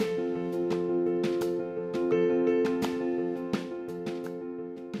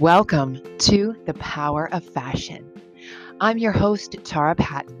Welcome to The Power of Fashion. I'm your host, Tara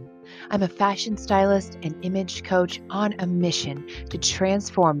Patton. I'm a fashion stylist and image coach on a mission to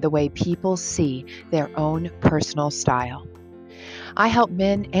transform the way people see their own personal style. I help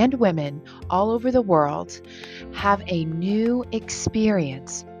men and women all over the world have a new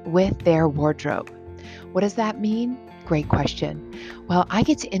experience with their wardrobe. What does that mean? Great question. Well, I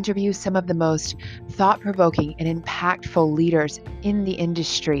get to interview some of the most thought-provoking and impactful leaders in the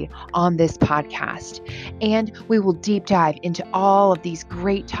industry on this podcast. And we will deep dive into all of these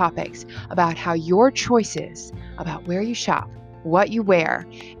great topics about how your choices about where you shop, what you wear,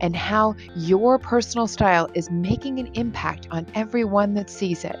 and how your personal style is making an impact on everyone that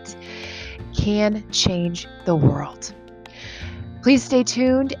sees it can change the world. Please stay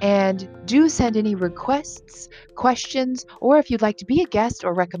tuned and do send any requests, questions, or if you'd like to be a guest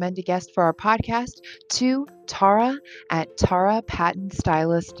or recommend a guest for our podcast to Tara at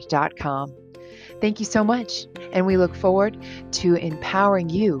tarapattonstylist.com. Thank you so much, and we look forward to empowering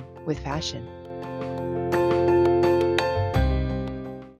you with fashion.